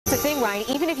The thing, Ryan,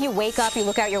 even if you wake up, you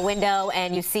look out your window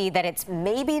and you see that it's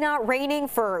maybe not raining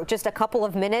for just a couple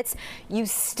of minutes, you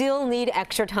still need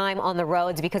extra time on the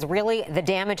roads because really the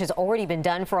damage has already been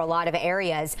done for a lot of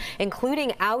areas,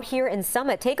 including out here in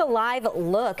Summit. Take a live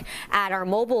look at our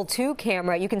Mobile 2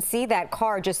 camera. You can see that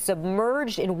car just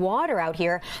submerged in water out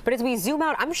here. But as we zoom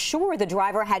out, I'm sure the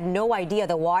driver had no idea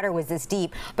the water was this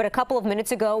deep. But a couple of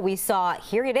minutes ago, we saw,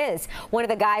 here it is, one of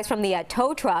the guys from the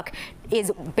tow truck is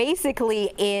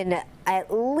basically in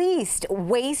at least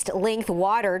waist-length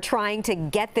water trying to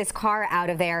get this car out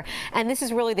of there. And this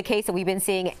is really the case that we've been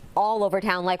seeing all over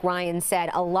town, like Ryan said.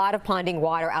 A lot of ponding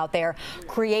water out there,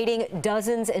 creating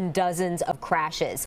dozens and dozens of crashes.